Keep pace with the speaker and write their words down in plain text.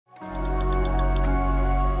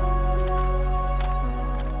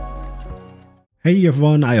Hey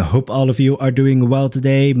everyone, I hope all of you are doing well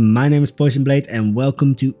today. My name is Poisonblade and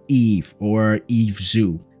welcome to Eve or Eve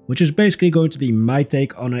Zoo, which is basically going to be my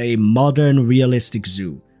take on a modern realistic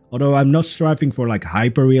zoo. Although I'm not striving for like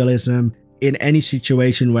hyper-realism, in any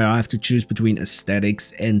situation where I have to choose between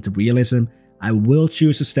aesthetics and realism, I will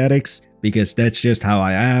choose aesthetics because that's just how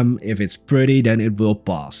I am. If it's pretty, then it will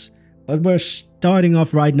pass. But we're starting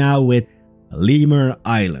off right now with Lemur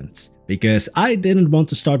Island, because I didn't want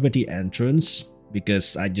to start with the entrance,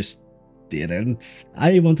 because I just didn't.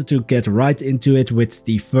 I wanted to get right into it with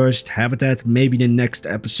the first habitat. Maybe the next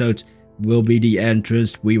episode will be the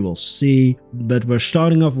entrance, we will see. But we're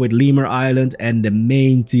starting off with Lemur Island, and the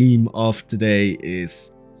main theme of today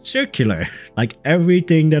is circular. Like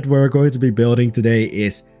everything that we're going to be building today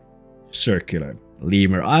is circular.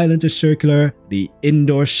 Lemur Island is circular. The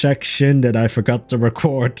indoor section that I forgot to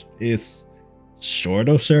record is sort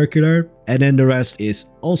of circular, and then the rest is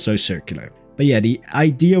also circular. But yeah, the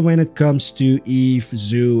idea when it comes to Eve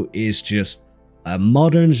Zoo is just a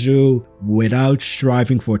modern zoo without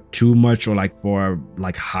striving for too much or for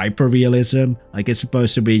hyper realism. Like it's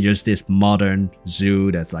supposed to be just this modern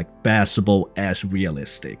zoo that's like passable as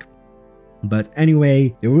realistic. But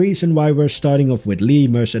anyway, the reason why we're starting off with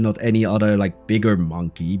lemurs and not any other bigger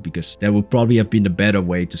monkey, because that would probably have been the better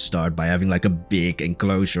way to start by having like a big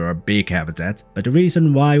enclosure or big habitat. But the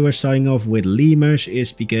reason why we're starting off with lemurs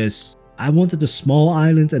is because I wanted a small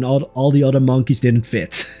island and all the other monkeys didn't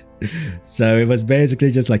fit. So it was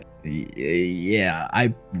basically just like, yeah,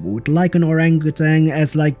 I would like an orangutan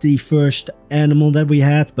as the first animal that we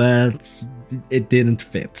had, but it didn't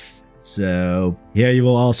fit. So here you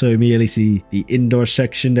will also immediately see the indoor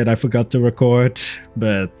section that I forgot to record.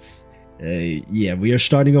 But yeah, we are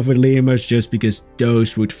starting off with lemurs just because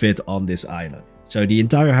those would fit on this island. So the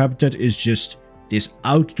entire habitat is just this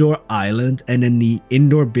outdoor island, and then the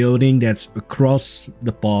indoor building that's across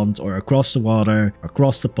the pond or across the water,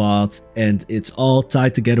 across the pot, and it's all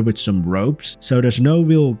tied together with some ropes. So there's no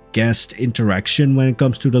real guest interaction when it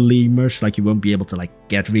comes to the lemurs. You won't be able to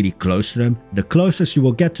get really close to them. The closest you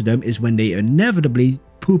will get to them is when they inevitably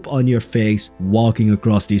poop on your face walking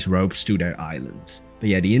across these ropes to their island. But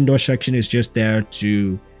yeah, the indoor section is just there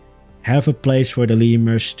to have a place for the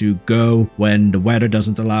lemurs to go when the weather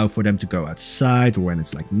doesn't allow for them to go outside, or when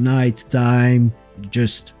it's night time.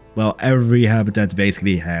 Just, well, every habitat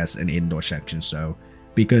basically has an indoor section. So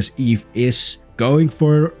because Eve is going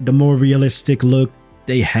for the more realistic look,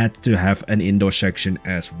 they had to have an indoor section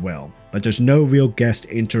as well. But there's no real guest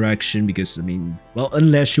interaction because, I mean, well,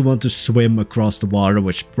 unless you want to swim across the water,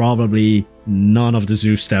 which probably none of the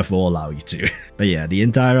zoo staff will allow you to. But yeah, the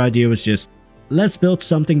entire idea was just, let's build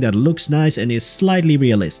something that looks nice and is slightly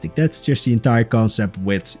realistic. That's just the entire concept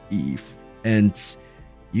with Eve. And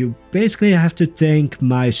you basically have to thank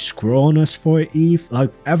my scrawlness for Eve.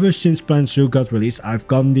 Ever since Planet Zoo got released, I've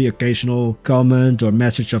gotten the occasional comment or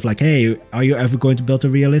message of hey, are you ever going to build a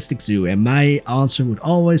realistic zoo? And my answer would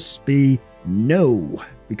always be no.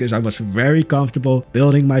 Because I was very comfortable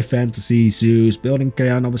building my fantasy zoos, building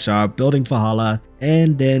Kayanabashar, building Valhalla,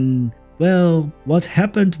 and then, well, what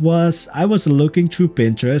happened was I was looking through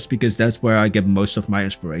Pinterest, because that's where I get most of my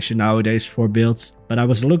inspiration nowadays for builds. But I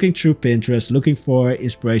was looking through Pinterest, looking for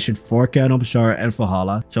inspiration for Kayanabashar and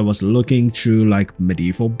Valhalla. So I was looking through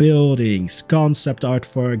medieval buildings, concept art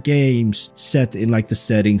for games, set in the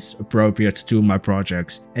settings appropriate to my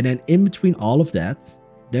projects. And then in between all of that,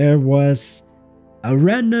 there was a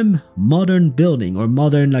random modern building or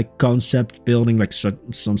modern concept building,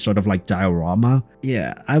 some sort of diorama.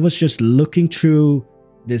 Yeah, I was just looking through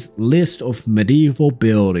this list of medieval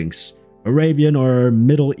buildings, Arabian or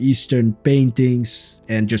Middle Eastern paintings,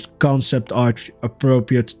 and just concept art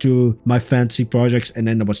appropriate to my fantasy projects. And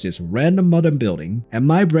then there was this random modern building, and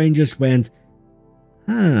my brain just went,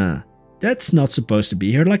 huh, that's not supposed to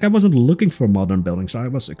be here. I wasn't looking for modern buildings, I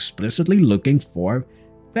was explicitly looking for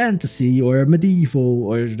fantasy or medieval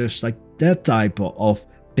or just that type of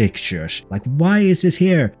pictures. Why is this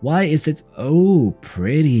here? Why is it? Oh,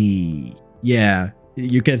 pretty. Yeah,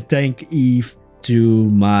 you can thank Eve to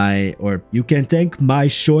my, or you can thank my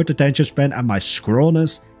short attention span and my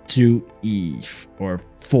scrollness to Eve, or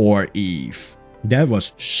for Eve. That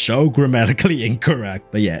was so grammatically incorrect.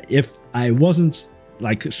 But yeah, if I wasn't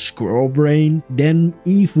scroll brain, then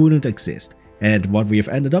Eve wouldn't exist. And what we have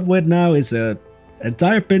ended up with now is a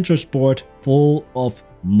entire Pinterest board full of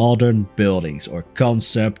modern buildings or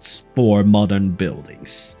concepts for modern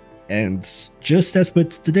buildings. And just as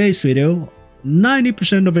with today's video,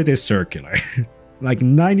 90% of it is circular.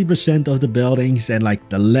 90% of the buildings and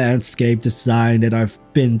the landscape design that I've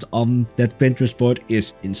pinned on that Pinterest board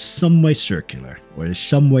is in some way circular or in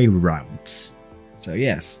some way round. So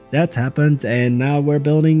yes, that happened, and now we're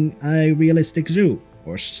building a realistic zoo.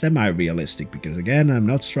 Or semi-realistic, because again, I'm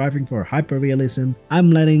not striving for hyper-realism. I'm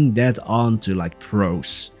letting that on to like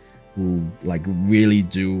pros who like really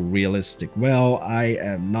do realistic well. I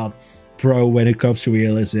am not pro when it comes to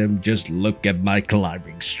realism. Just look at my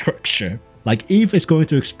climbing structure. Like Eve is going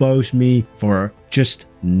to expose me for just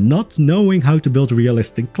not knowing how to build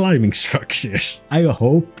realistic climbing structures. I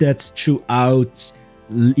hope that throughout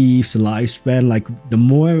Eve's lifespan, like the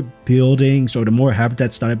more buildings or the more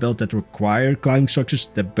habitats that I build that require climbing structures,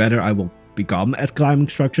 the better I will become at climbing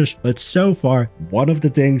structures. But so far, one of the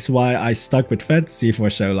things why I stuck with fantasy for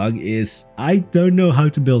so long is I don't know how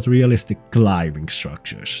to build realistic climbing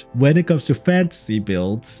structures. When it comes to fantasy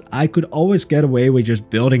builds, I could always get away with just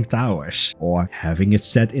building towers or having it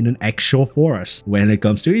set in an actual forest. When it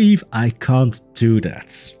comes to Eve, I can't do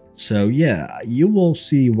that. So yeah, you will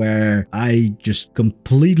see where I just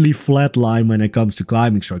completely flatline when it comes to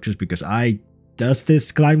climbing structures, because does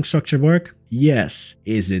this climbing structure work? Yes.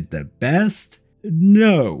 Is it the best?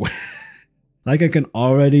 No. Like I can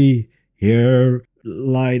already hear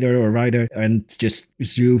Ryder and just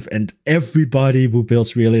Zoof and everybody who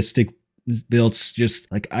builds realistic builds,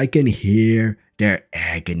 just like I can hear their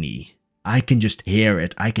agony. I can just hear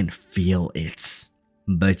it. I can feel it.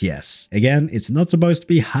 But yes, again, it's not supposed to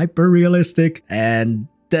be hyper realistic, and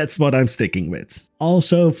that's what I'm sticking with.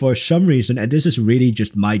 Also, for some reason, and this is really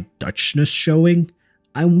just my Dutchness showing,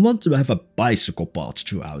 I want to have a bicycle path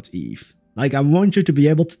throughout Eve. Like, I want you to be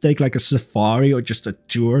able to take like a safari or just a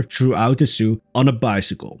tour throughout the zoo on a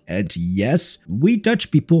bicycle. And yes, we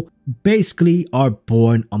Dutch people basically are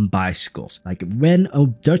born on bicycles. Like when a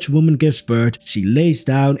Dutch woman gives birth, she lays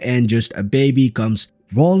down and just a baby comes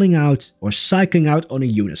rolling out or cycling out on a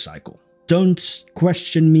unicycle. Don't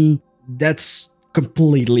question me, that's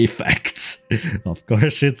completely fact. Of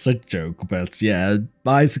course it's a joke, but yeah,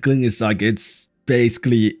 bicycling is like, it's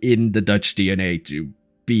basically in the Dutch DNA to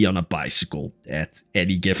be on a bicycle at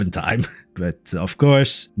any given time. But of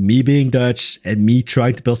course, me being Dutch and me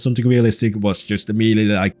trying to build something realistic was just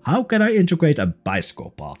immediately like, how can I integrate a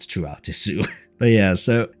bicycle path throughout the zoo? But yeah,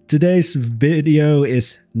 so today's video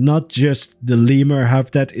is not just the lemur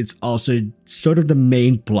habitat, it's also sort of the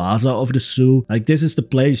main plaza of the zoo. Like this is the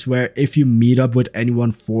place where if you meet up with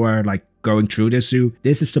anyone for like going through the zoo,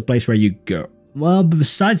 this is the place where you go. Well,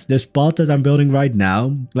 besides this part that I'm building right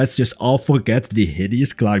now, let's just all forget the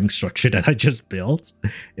hideous climbing structure that I just built.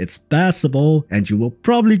 It's passable, and you will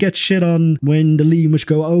probably get shit on when the lemurs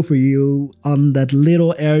go over you on that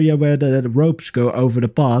little area where the ropes go over the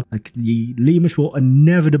path. Like, the lemurs will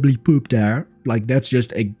inevitably poop there. Like, that's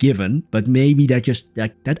just a given, but maybe that just,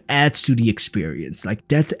 like, that adds to the experience. Like,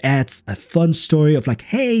 that adds a fun story of like,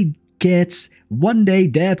 hey, kids, one day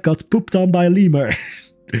dad got pooped on by a lemur.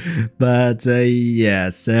 But yeah,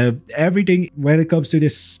 so everything when it comes to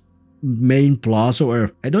this main plaza,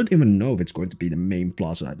 or I don't even know if it's going to be the main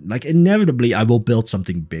plaza, like inevitably I will build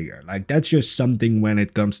something bigger. Like that's just something when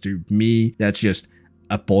it comes to me, that's just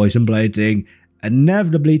a Poisonblade thing.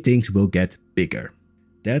 Inevitably things will get bigger.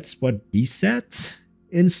 That's what he said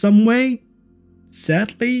in some way.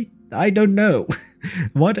 Sadly, I don't know.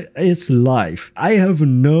 What is life? I have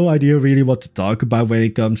no idea really what to talk about when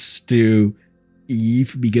it comes to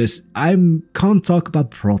Eve, because I can't talk about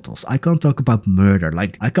brothels, I can't talk about murder,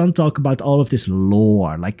 like I can't talk about all of this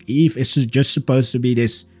lore. Like Eve is just supposed to be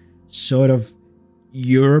this sort of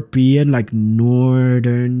European, like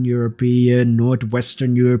Northern European,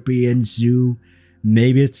 Northwestern European zoo.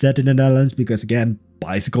 Maybe it's set in the Netherlands, because again,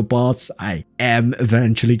 bicycle paths, I am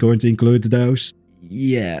eventually going to include those.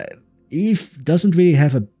 Yeah, Eve doesn't really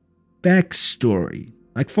have a backstory.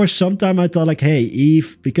 Like for some time I thought like, hey,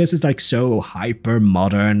 Eve, because it's like so hyper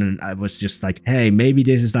modern, and I was just like, hey, maybe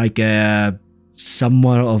this is like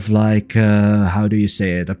somewhat of like, how do you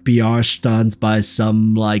say it? A PR stunt by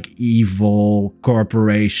some like evil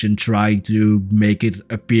corporation trying to make it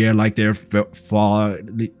appear like they're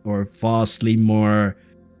vastly more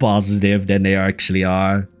positive than they actually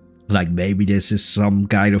are. Like maybe this is some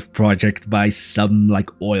kind of project by some like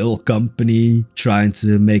oil company trying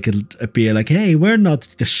to make it appear like, hey, we're not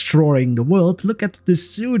destroying the world, look at the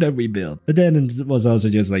zoo that we built. But then it was also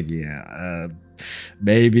just like, yeah,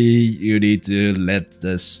 maybe you need to let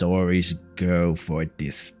the stories go for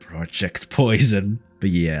this Project Poison.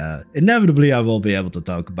 But yeah, inevitably I will be able to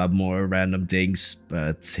talk about more random things,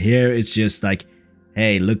 but here it's just like,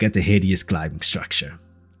 hey, look at the hideous climbing structure.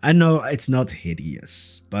 I know it's not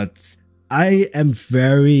hideous, but I am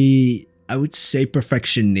very, I would say,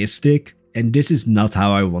 perfectionistic. And this is not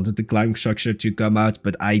how I wanted the climbing structure to come out,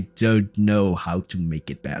 but I don't know how to make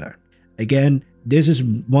it better. Again, this is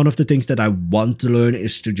one of the things that I want to learn,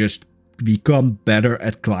 is to just become better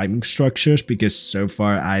at climbing structures, because so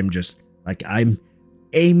far I'm just like, I'm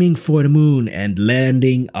aiming for the moon and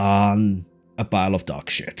landing on a pile of dog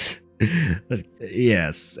shit.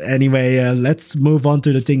 Yes, anyway, let's move on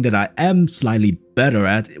to the thing that I am slightly better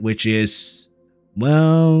at, which is,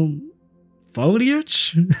 well,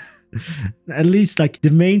 foliage? At least, like, the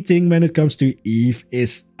main thing when it comes to Eve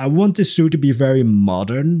is I want this zoo to be very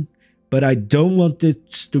modern, but I don't want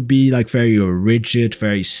it to be like very rigid,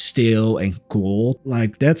 very still and cold.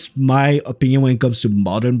 Like, that's my opinion when it comes to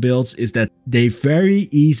modern builds, is that they very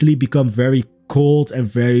easily become very cold and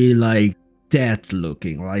very like dead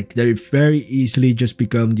looking. Like, they very easily just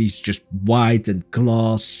become these just white and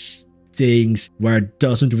gloss things where it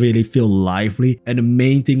doesn't really feel lively. And the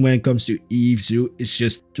main thing when it comes to Eve Zoo is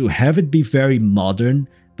just to have it be very modern,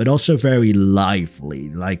 but also very lively.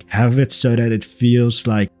 Like, have it so that it feels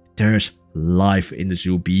like there's life in the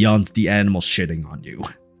zoo beyond the animals shitting on you.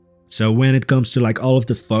 So when it comes to like all of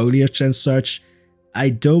the foliage and such, I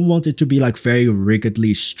don't want it to be like very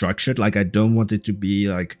rigidly structured. Like, I don't want it to be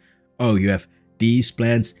like, oh, you have these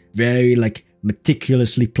plants very like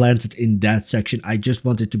meticulously planted in that section. I just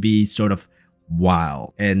want it to be sort of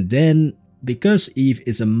wild. And then, because Eve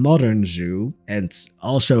is a modern zoo and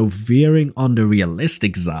also veering on the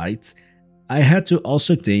realistic side, I had to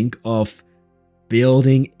also think of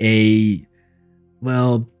building a,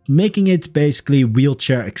 well, making it basically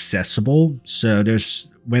wheelchair accessible. So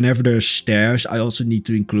whenever there's stairs, I also need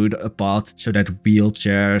to include a path so that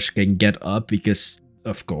wheelchairs can get up, because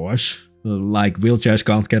of course, like, wheelchairs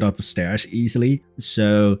can't get up the stairs easily.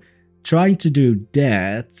 So trying to do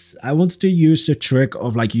that, I wanted to use the trick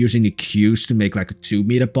of like using the queues to make like a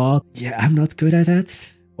 2-meter path. Yeah, I'm not good at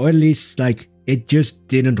that. Or at least like it just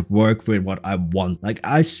didn't work with what I want. Like,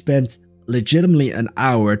 I spent legitimately an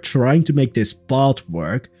hour trying to make this path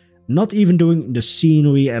work, not even doing the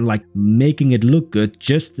scenery and like making it look good,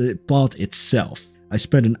 just the path itself. I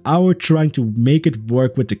spent an hour trying to make it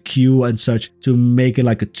work with the queue and such to make it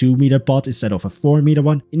like a 2-meter path instead of a 4-meter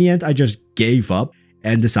one. In the end, I just gave up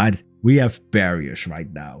and decided we have barriers right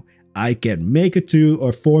now. I can make a 2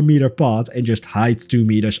 or 4-meter path and just hide 2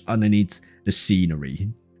 meters underneath the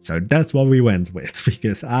scenery. So that's what we went with,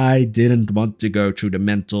 because I didn't want to go through the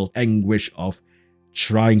mental anguish of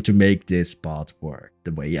trying to make this path work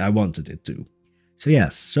the way I wanted it to. So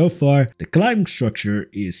yes, so far the climbing structure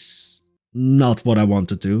is not what I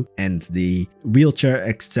wanted to, and the wheelchair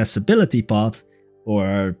accessibility path,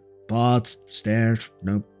 or path, stairs,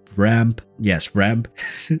 no, ramp, yes, ramp,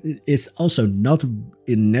 is also not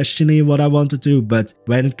initially what I wanted to, but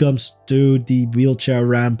when it comes to the wheelchair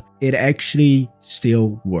ramp, it actually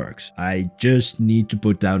still works. I just need to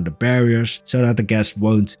put down the barriers so that the guests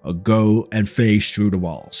won't go and phase through the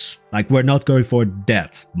walls. Like, we're not going for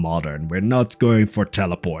that modern, we're not going for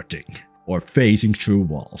teleporting or phasing through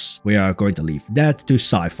walls. We are going to leave that to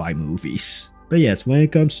sci-fi movies. But yes, when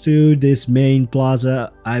it comes to this main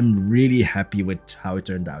plaza, I'm really happy with how it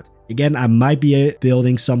turned out. Again, I might be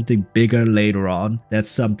building something bigger later on.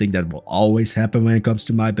 That's something that will always happen when it comes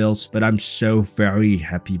to my builds. But I'm so very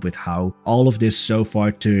happy with how all of this so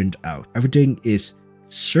far turned out. Everything is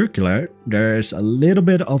circular. There's a little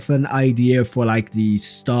bit of an idea for like the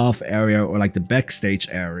staff area or like the backstage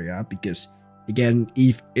area, because again,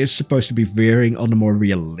 Eve is supposed to be veering on the more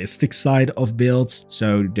realistic side of builds,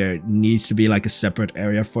 so there needs to be like a separate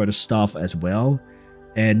area for the staff as well.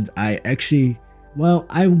 And I actually,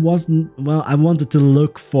 I wanted to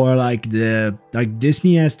look for like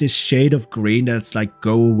Disney has this shade of green that's like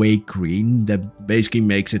go away green that basically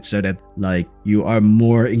makes it so that like you are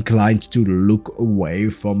more inclined to look away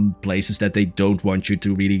from places that they don't want you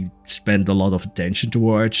to really spend a lot of attention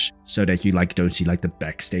towards, so that you like don't see like the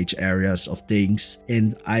backstage areas of things.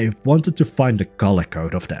 And I wanted to find the color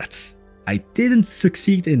code of that. I didn't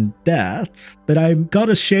succeed in that, but I got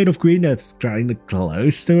a shade of green that's kind of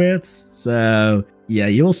close to it. So yeah,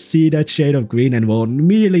 you'll see that shade of green and will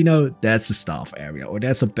immediately know that's a staff area or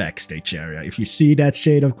that's a backstage area. If you see that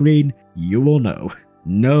shade of green, you will know.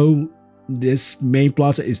 No, this main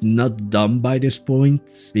plaza is not done by this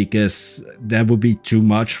point, because that would be too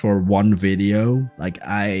much for one video. Like,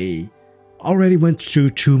 I already went through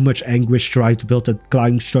too much anguish trying to build a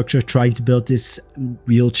climbing structure, trying to build this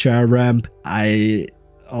wheelchair ramp. I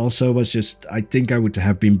also was just, I think I would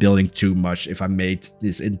have been building too much if I made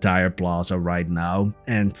this entire plaza right now.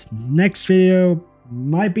 And next video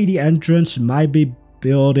might be the entrance, might be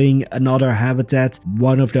building another habitat.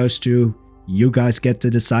 One of those two. You guys get to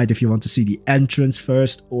decide if you want to see the entrance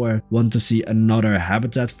first or want to see another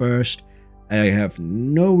habitat first. I have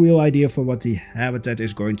no real idea for what the habitat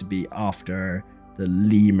is going to be after the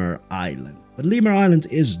Lemur Island. But Lemur Island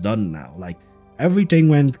is done now. Like, everything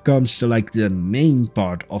when it comes to like the main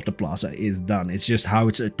part of the plaza is done. It's just how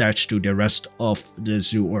it's attached to the rest of the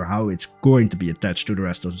zoo, or how it's going to be attached to the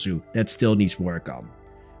rest of the zoo, that still needs work on.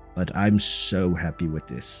 But I'm so happy with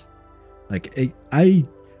this. Like, I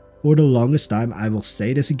for the longest time, I will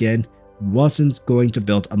say this again, wasn't going to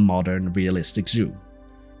build a modern realistic zoo.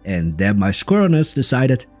 And then my squirrelness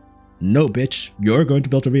decided, no bitch, you're going to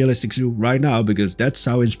build a realistic zoo right now, because that's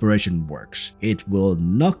how inspiration works. It will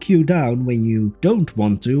knock you down when you don't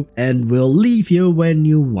want to and will leave you when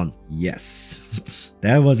you want. Yes,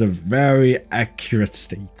 that was a very accurate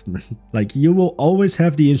statement. Like, you will always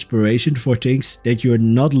have the inspiration for things that you're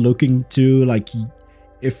not looking to. Like,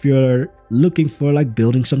 if you're looking for like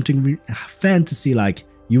building something fantasy, like,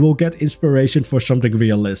 you will get inspiration for something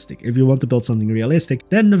realistic. If you want to build something realistic,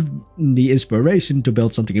 then the inspiration to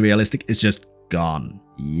build something realistic is just gone.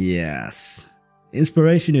 Yes.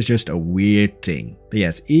 Inspiration is just a weird thing. But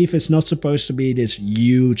yes, Eve is not supposed to be this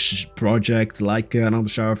huge project like another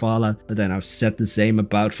Shower Valhalla. But then I've said the same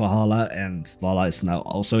about Valhalla, and Valhalla is now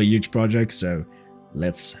also a huge project. So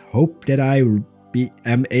let's hope that I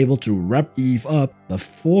am able to wrap Eve up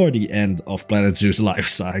before the end of Planet Zoo's life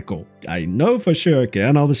cycle. I know for sure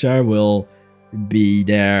Canaldashire will be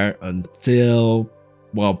there until,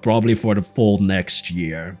 well, probably for the full next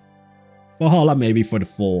year. Valhalla maybe for the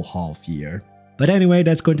full half year. But anyway,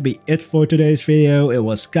 that's going to be it for today's video. It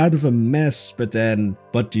was kind of a mess, but then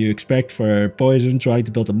what do you expect for Poison trying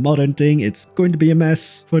to build a modern thing? It's going to be a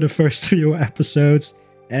mess for the first few episodes.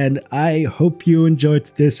 And I hope you enjoyed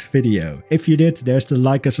this video. If you did, there's the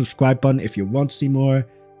like and subscribe button if you want to see more.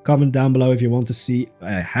 Comment down below if you want to see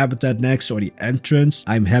a habitat next or the entrance.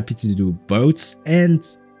 I'm happy to do both. And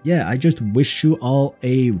yeah, I just wish you all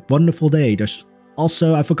a wonderful day. There's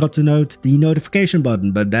also, I forgot to note, the notification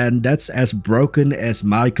button, but then that's as broken as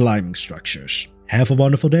my climbing structures. Have a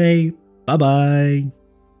wonderful day. Bye bye.